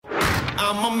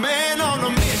I'm a man on a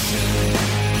mission.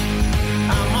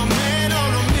 I'm a man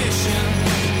on a mission.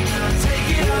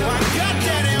 Take it up. I got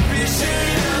that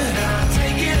ambition.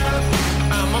 Take it up.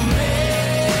 I'm a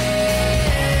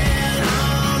man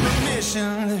on a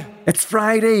mission. It's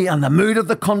Friday, and the mood of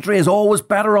the country is always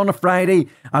better on a Friday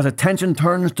as attention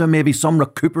turns to maybe some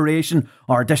recuperation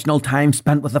or additional time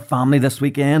spent with the family this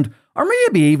weekend, or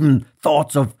maybe even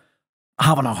thoughts of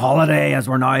having a holiday as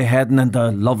we're now heading into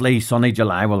lovely sunny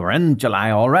July. Well, we're in July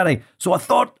already, so I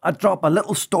thought I'd drop a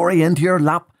little story into your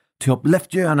lap to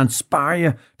uplift you and inspire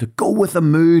you to go with the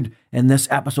mood in this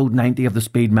episode 90 of the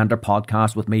Speed Mentor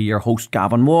podcast with me, your host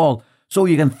Gavin Wall. So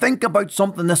you can think about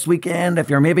something this weekend if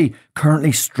you're maybe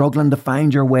currently struggling to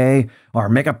find your way or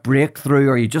make a breakthrough,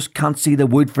 or you just can't see the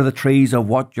wood for the trees of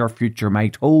what your future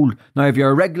might hold. Now, if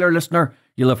you're a regular listener,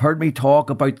 you'll have heard me talk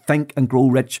about Think and Grow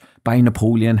Rich by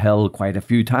Napoleon Hill quite a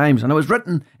few times. And it was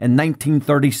written in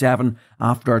 1937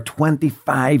 after a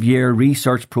 25-year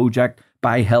research project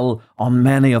by Hill on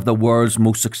many of the world's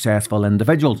most successful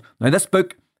individuals. Now, this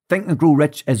book, Think and Grow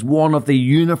Rich, is one of the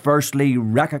universally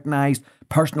recognised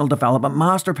personal development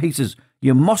masterpieces.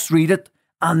 You must read it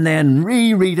and then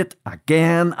reread it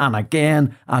again and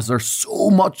again, as there's so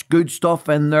much good stuff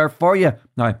in there for you.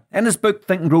 Now, in his book,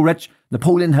 Think and Grow Rich,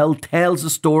 Napoleon Hill tells the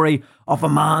story of a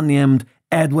man named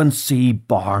Edwin C.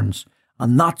 Barnes.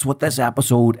 And that's what this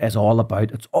episode is all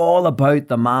about. It's all about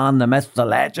the man, the myth, the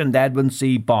legend, Edwin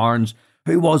C. Barnes,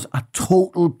 who was a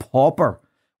total pauper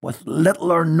with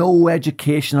little or no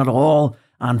education at all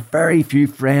and very few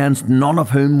friends, none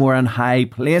of whom were in high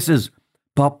places.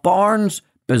 But Barnes,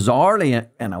 bizarrely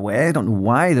in a way, I don't know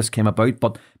why this came about,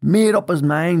 but made up his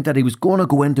mind that he was going to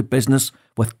go into business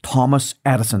with Thomas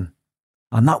Edison.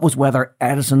 And that was whether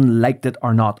Edison liked it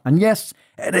or not. And yes,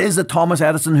 it is the Thomas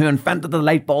Edison who invented the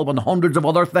light bulb and hundreds of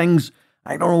other things.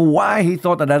 I don't know why he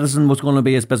thought that Edison was going to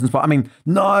be his business. But I mean,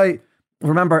 now,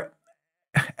 remember,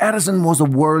 Edison was the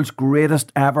world's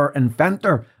greatest ever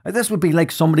inventor. This would be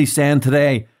like somebody saying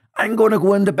today, I'm going to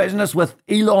go into business with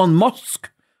Elon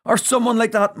Musk or someone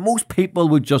like that. Most people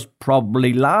would just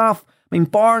probably laugh. I mean,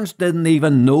 Barnes didn't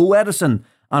even know Edison.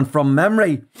 And from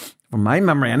my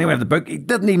memory anyway, of the book, he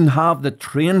didn't even have the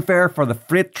train fare for the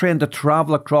freight train to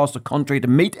travel across the country to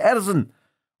meet Edison.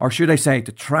 Or should I say,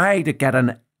 to try to get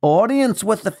an audience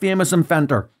with the famous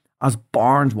inventor, as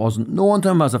Barnes wasn't known to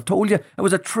him. As I've told you, it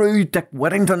was a true Dick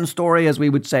Whittington story, as we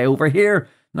would say over here.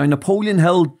 Now, Napoleon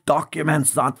Hill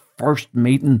documents that first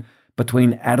meeting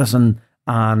between Edison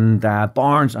and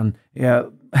Barnes, and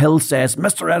Hill says,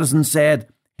 Mr. Edison said,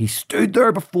 he stood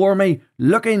there before me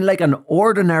looking like an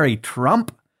ordinary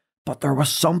tramp, but there was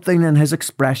something in his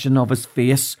expression of his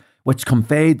face which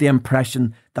conveyed the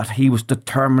impression that he was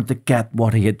determined to get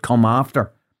what he had come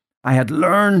after. I had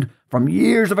learned from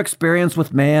years of experience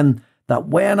with men that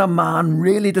when a man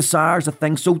really desires a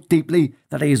thing so deeply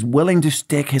that he is willing to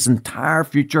stake his entire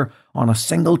future on a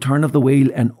single turn of the wheel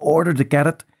in order to get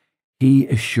it, he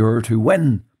is sure to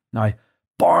win. Now,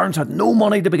 Barnes had no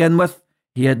money to begin with.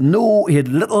 He had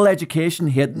little education.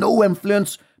 He had no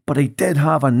influence, but he did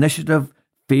have initiative,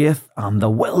 faith, and the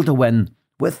will to win.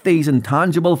 With these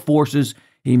intangible forces,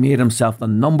 he made himself the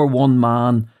number one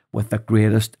man with the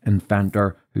greatest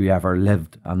inventor who ever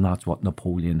lived. And that's what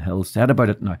Napoleon Hill said about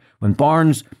it. Now, when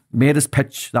Barnes made his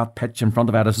pitch, that pitch in front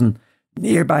of Edison,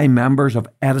 nearby members of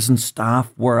Edison's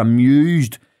staff were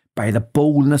amused by the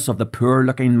boldness of the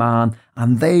poor-looking man,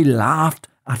 and they laughed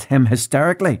at him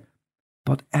hysterically.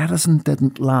 But Edison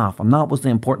didn't laugh, and that was the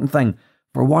important thing,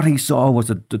 for what he saw was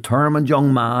a determined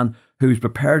young man who was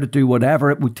prepared to do whatever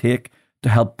it would take to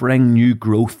help bring new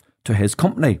growth to his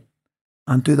company.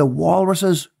 And do the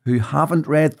walruses who haven't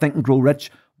read Think and Grow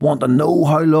Rich want to know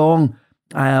how long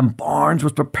Barnes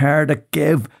was prepared to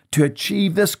give to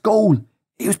achieve this goal?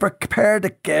 He was prepared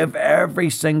to give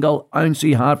every single ounce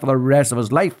he had for the rest of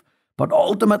his life. But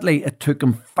ultimately, it took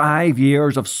him 5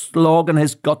 years of slogging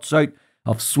his guts out,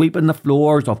 of sweeping the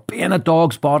floors, of being a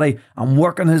dog's body and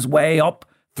working his way up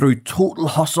through total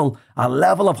hustle, a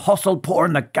level of hustle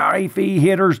porn that Gary Fee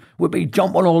haters would be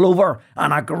jumping all over,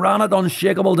 and a granite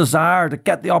unshakable desire to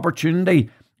get the opportunity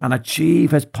and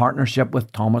achieve his partnership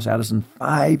with Thomas Edison.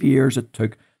 5 years it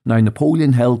took. Now,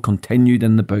 Napoleon Hill continued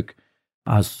in the book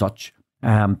as such.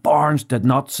 Barnes did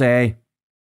not say,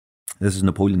 this is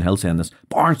Napoleon Hill saying this,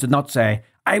 Barnes did not say,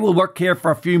 I will work here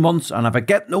for a few months, and if I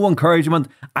get no encouragement,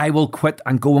 I will quit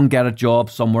and go and get a job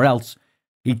somewhere else.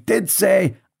 He did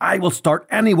say, I will start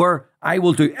anywhere, I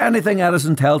will do anything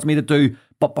Edison tells me to do,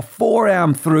 but before I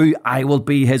am through, I will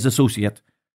be his associate.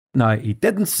 Now, he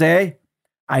didn't say,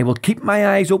 I will keep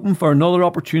my eyes open for another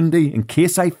opportunity in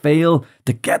case I fail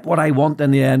to get what I want in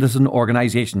the Edison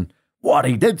organisation. What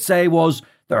he did say was,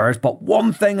 there is but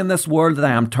one thing in this world that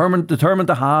I am determined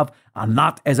to have, and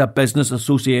that is a business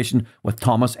association with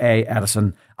Thomas A.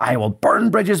 Edison. I will burn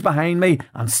bridges behind me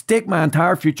and stake my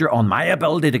entire future on my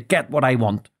ability to get what I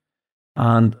want.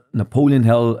 And Napoleon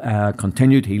Hill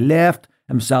continued, he left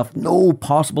himself no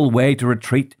possible way to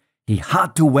retreat. He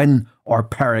had to win or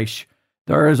perish.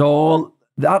 That is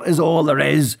all there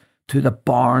is to the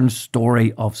Barnes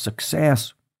story of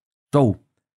success. So,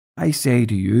 I say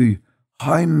to you,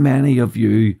 how many of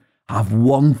you have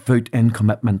one foot in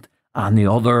commitment and the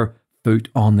other foot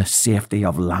on the safety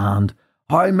of land?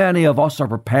 How many of us are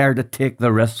prepared to take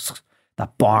the risks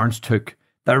that Barnes took?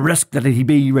 The risk that he'd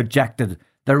be rejected,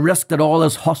 the risk that all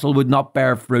his hustle would not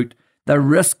bear fruit, the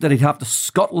risk that he'd have to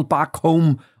scuttle back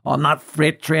home on that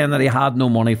freight train that he had no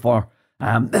money for.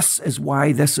 This is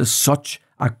why this is such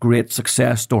a great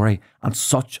success story and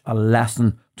such a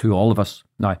lesson to all of us.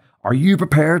 Now, are you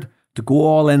prepared to go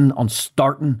all in on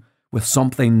starting with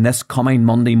something this coming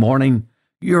Monday morning?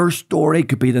 Your story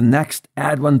could be the next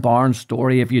Edwin Barnes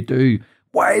story if you do.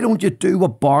 Why don't you do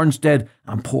what Barnes did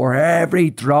and pour every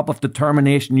drop of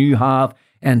determination you have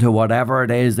into whatever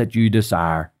it is that you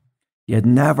desire? You'd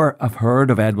never have heard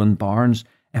of Edwin Barnes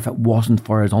if it wasn't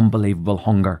for his unbelievable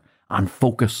hunger and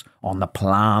focus on the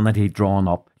plan that he'd drawn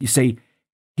up. You see,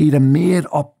 he'd a made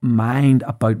up mind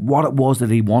about what it was that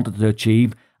he wanted to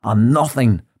achieve, and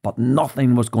nothing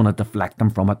was going to deflect him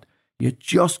from it. You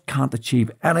just can't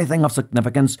achieve anything of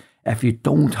significance if you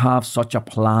don't have such a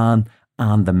plan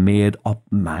and the made up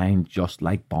mind, just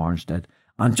like Barnes did.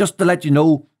 And just to let you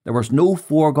know, there was no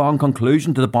foregone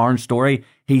conclusion to the Barnes story.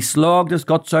 He slogged his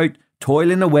guts out,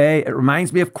 toiling away. It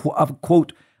reminds me of a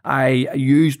quote I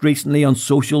used recently on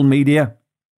social media,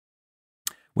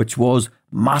 which was,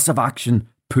 massive action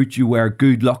put you where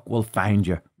good luck will find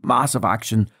you. Massive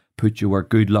action put you where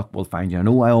good luck will find you. I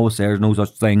know I always say there's no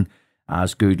such thing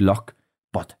as good luck,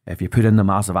 but if you put in the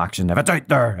massive action, if it's out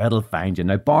there, it'll find you.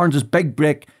 Now, Barnes' big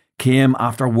break came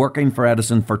after working for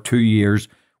Edison for 2 years,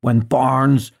 when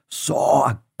Barnes saw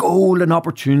a golden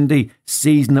opportunity,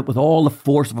 seizing it with all the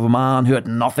force of a man who had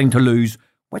nothing to lose,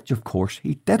 which of course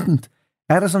he didn't.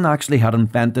 Edison actually had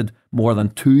invented more than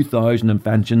 2,000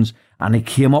 inventions, and he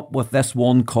came up with this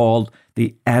one called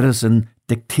the Edison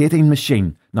dictating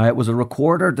machine. Now, it was a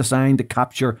recorder designed to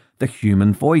capture the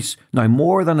human voice. Now,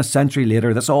 more than a century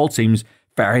later, this all seems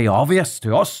very obvious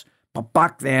to us, but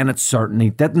back then it certainly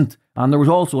didn't. And there was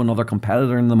also another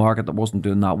competitor in the market that wasn't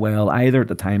doing that well either at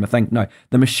the time, I think. Now,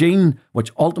 the machine,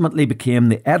 which ultimately became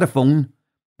the Ediphone,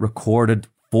 recorded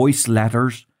voice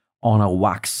letters on a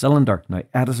wax cylinder. Now,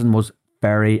 Edison was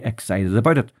very excited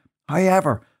about it.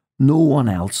 However, no one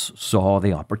else saw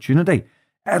the opportunity.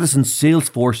 Edison's sales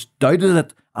force doubted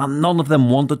it, and none of them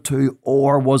wanted to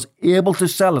or was able to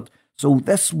sell it. So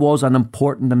this was an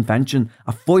important invention,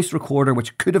 a voice recorder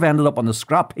which could have ended up on the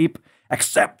scrap heap,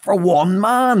 except for one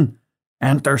man.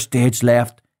 Enter stage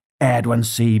left, Edwin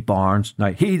C. Barnes.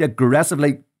 Now, he'd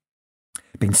aggressively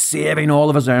been saving all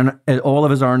of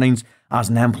his earnings as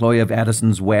an employee of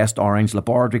Edison's West Orange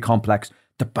laboratory complex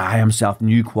to buy himself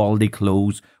new quality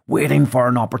clothes, waiting for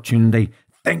an opportunity,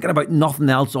 thinking about nothing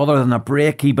else other than a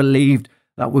break he believed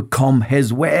that would come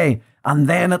his way. And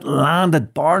then it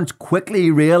landed. Barnes quickly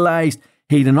realised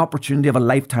he'd an opportunity of a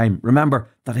lifetime. Remember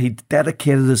that he'd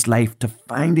dedicated his life to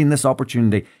finding this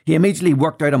opportunity. He immediately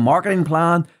worked out a marketing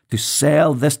plan to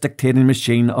sell this dictating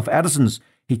machine of Edison's.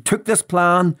 He took this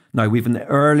plan. Now, we've an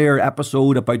earlier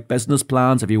episode about business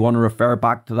plans, if you want to refer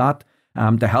back to that,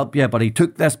 to help you. But he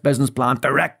took this business plan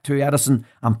direct to Edison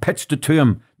and pitched it to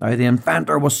him. Now, the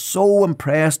inventor was so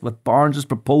impressed with Barnes'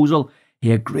 proposal,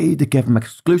 he agreed to give him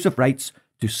exclusive rights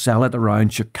to sell it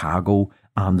around Chicago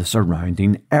and the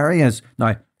surrounding areas.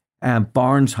 Now,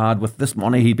 Barnes had, with this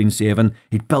money he'd been saving,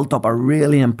 he'd built up a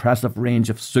really impressive range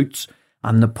of suits,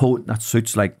 and that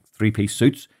suits like three-piece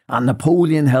suits. And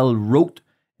Napoleon Hill wrote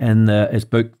in his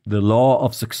book, The Law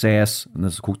of Success, and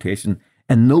this is a quotation,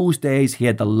 "In those days he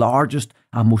had the largest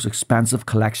and most expensive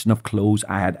collection of clothes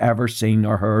I had ever seen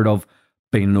or heard of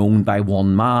being owned by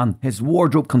one man. His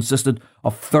wardrobe consisted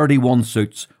of 31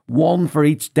 suits, one for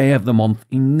each day of the month.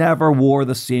 He never wore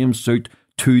the same suit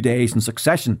 2 days in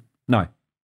succession." Now,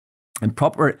 in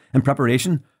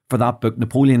preparation for that book,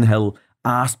 Napoleon Hill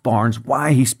asked Barnes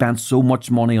why he spent so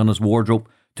much money on his wardrobe,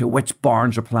 to which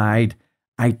Barnes replied,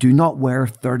 "I do not wear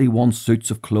 31 suits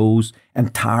of clothes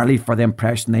entirely for the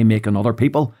impression they make on other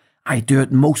people. I do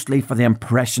it mostly for the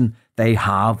impression they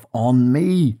have on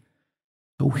me."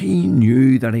 So he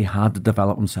knew that he had to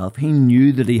develop himself. He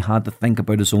knew that he had to think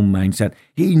about his own mindset.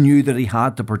 He knew that he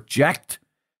had to project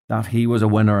that he was a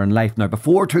winner in life. Now,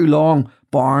 before too long,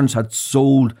 Barnes had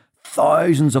sold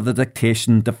thousands of the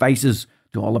dictation devices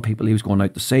to all the people he was going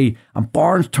out to see. And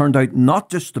Barnes turned out not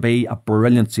just to be a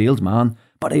brilliant salesman,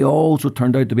 but he also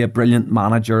turned out to be a brilliant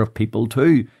manager of people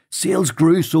too. Sales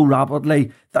grew so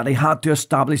rapidly that he had to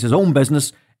establish his own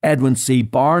business, Edwin C.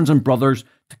 Barnes and Brothers,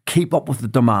 to keep up with the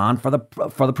demand for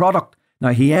the product. Now,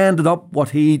 he ended up what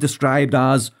he described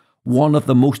as one of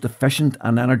the most efficient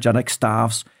and energetic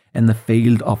staffs in the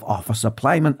field of office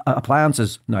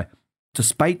appliances. Now,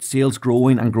 despite sales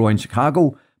growing in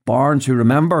Chicago, Barnes, who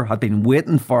remember had been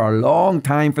waiting for a long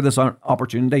time for this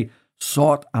opportunity,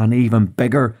 sought an even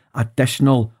bigger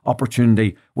additional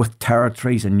opportunity with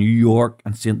territories in New York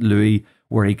and St. Louis,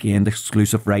 where he gained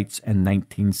exclusive rights in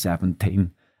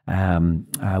 1917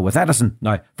 with Edison.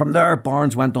 Now, from there,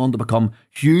 Barnes went on to become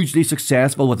hugely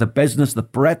successful with a business the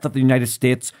breadth of the United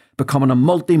States, becoming a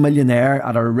multi-millionaire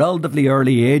at a relatively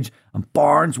early age. And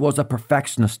Barnes was a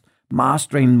perfectionist,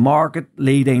 mastering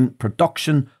market-leading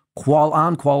production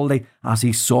and quality as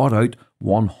he sought out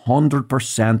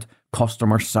 100%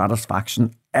 customer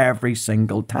satisfaction every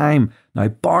single time. Now,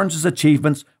 Barnes's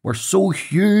achievements were so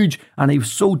huge and he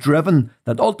was so driven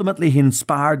that ultimately he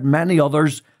inspired many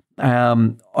others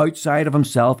outside of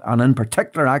himself, and in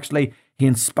particular, actually, he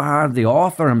inspired the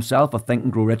author himself of Think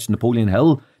and Grow Rich, Napoleon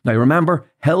Hill. Now, remember,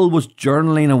 Hill was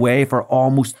journaling away for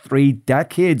almost 3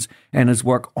 decades in his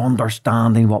work,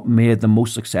 understanding what made the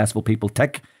most successful people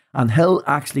tick. And Hill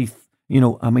actually,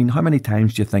 how many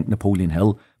times do you think Napoleon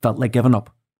Hill felt like giving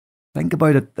up? Think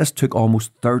about it. This took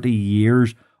almost 30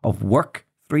 years of work,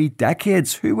 3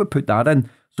 decades. Who would put that in?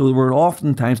 So there were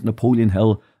often times Napoleon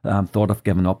Hill thought of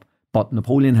giving up. But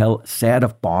Napoleon Hill said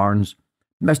of Barnes,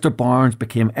 Mr. Barnes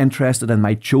became interested in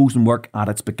my chosen work at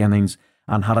its beginnings,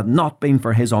 and had it not been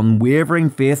for his unwavering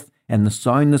faith in the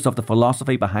soundness of the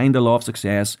philosophy behind the law of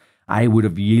success, I would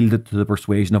have yielded to the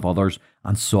persuasion of others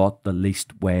and sought the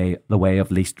way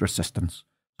of least resistance.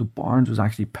 So Barnes was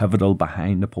actually pivotal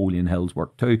behind Napoleon Hill's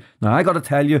work too. Now, I got to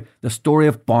tell you, the story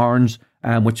of Barnes,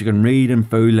 which you can read in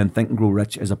full in Think and Grow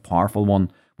Rich, is a powerful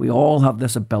one. We all have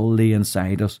this ability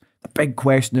inside us. The big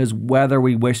question is whether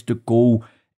we wish to go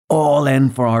all in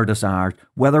for our desires,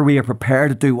 whether we are prepared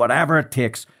to do whatever it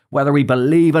takes, whether we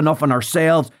believe enough in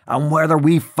ourselves, and whether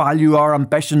we value our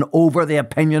ambition over the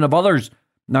opinion of others.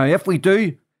 Now, if we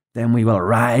do, then we will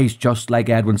rise just like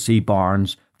Edwin C.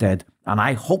 Barnes did. And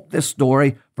I hope this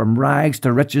story, from rags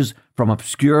to riches, from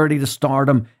obscurity to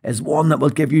stardom, is one that will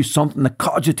give you something to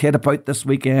cogitate about this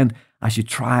weekend as you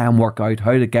try and work out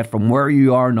how to get from where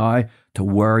you are now to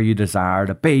where you desire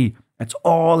to be. It's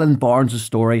all in Barnes'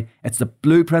 story. It's the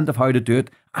blueprint of how to do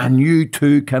it, and you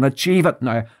too can achieve it.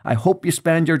 Now, I hope you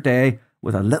spend your day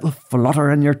with a little flutter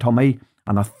in your tummy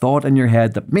and a thought in your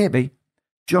head that maybe,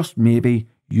 just maybe,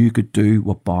 you could do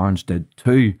what Barnes did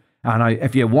too. And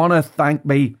if you want to thank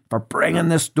me for bringing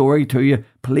this story to you,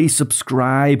 please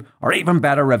subscribe, or even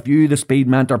better, review the Speed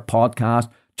Mentor podcast,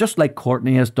 just like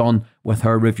Courtney has done with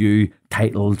her review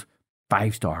titled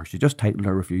 5 stars. She just titled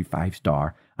her review 5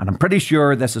 star. And I'm pretty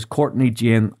sure this is Courtney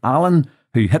Jane Allen,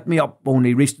 who hit me up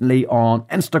only recently on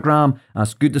Instagram. And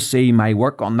it's good to see my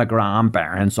work on the gram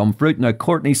bearing some fruit. Now,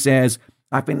 Courtney says,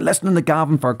 I've been listening to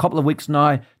Gavin for a couple of weeks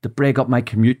now to break up my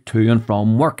commute to and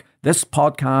from work. This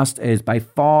podcast is by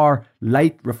far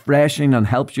light, refreshing, and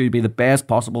helps you to be the best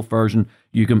possible version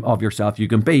of yourself you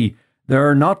can be.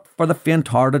 They're not for the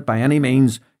faint-hearted by any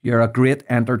means. You're a great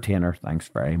entertainer. Thanks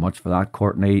very much for that,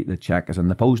 Courtney. The check is in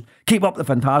the post. Keep up the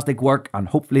fantastic work, and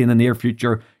hopefully in the near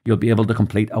future, you'll be able to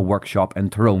complete a workshop in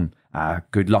Tyrone.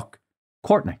 Good luck,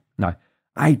 Courtney. Now,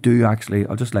 I do actually,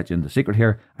 I'll just let you in the secret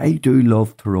here, I do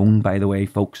love Tyrone, by the way,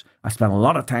 folks. I spent a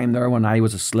lot of time there when I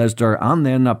was a solicitor and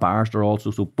then a barrister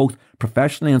also, so both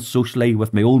professionally and socially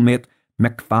with my old mate,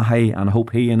 Mick Fahey, and I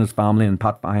hope he and his family and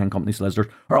Pat Fahey and Company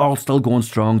Solicitors are all still going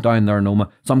strong down there in Noma.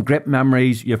 Some great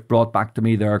memories you've brought back to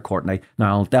me there, Courtney.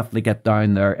 Now, I'll definitely get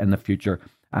down there in the future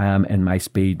in my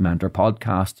Speed Mentor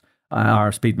podcast,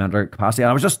 our Speed Mentor capacity. And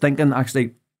I was just thinking,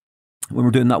 actually, when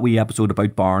we're doing that wee episode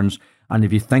about Barnes, and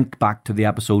if you think back to the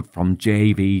episode from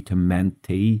JV to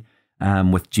Mentee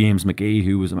with James McGee,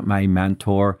 who was my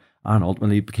mentor and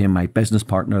ultimately became my business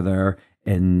partner there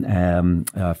in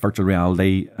virtual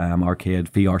reality arcade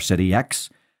VR City X,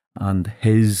 and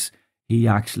he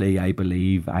actually, I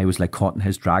believe, I was like caught in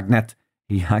his dragnet.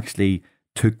 He actually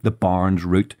took the Barnes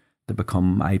route to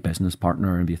become my business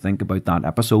partner. And if you think about that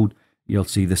episode, you'll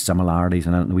see the similarities.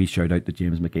 And a wee shout out to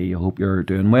James McGee. I hope you're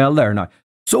doing well there now.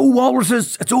 So,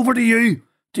 walruses, it's over to you.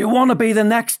 Do you want to be the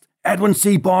next Edwin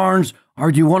C. Barnes,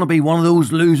 or do you want to be one of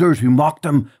those losers who mocked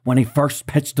him when he first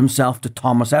pitched himself to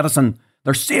Thomas Edison?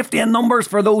 There's safety in numbers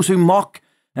for those who mock.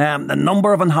 The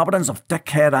number of inhabitants of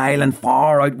Dickhead Island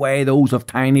far outweigh those of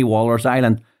tiny Walrus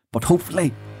Island, but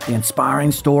hopefully the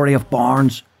inspiring story of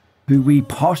Barnes, who we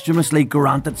posthumously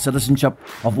granted citizenship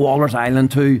of Walrus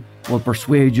Island to, will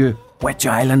persuade you which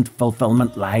island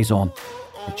fulfilment lies on.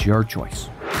 It's your choice.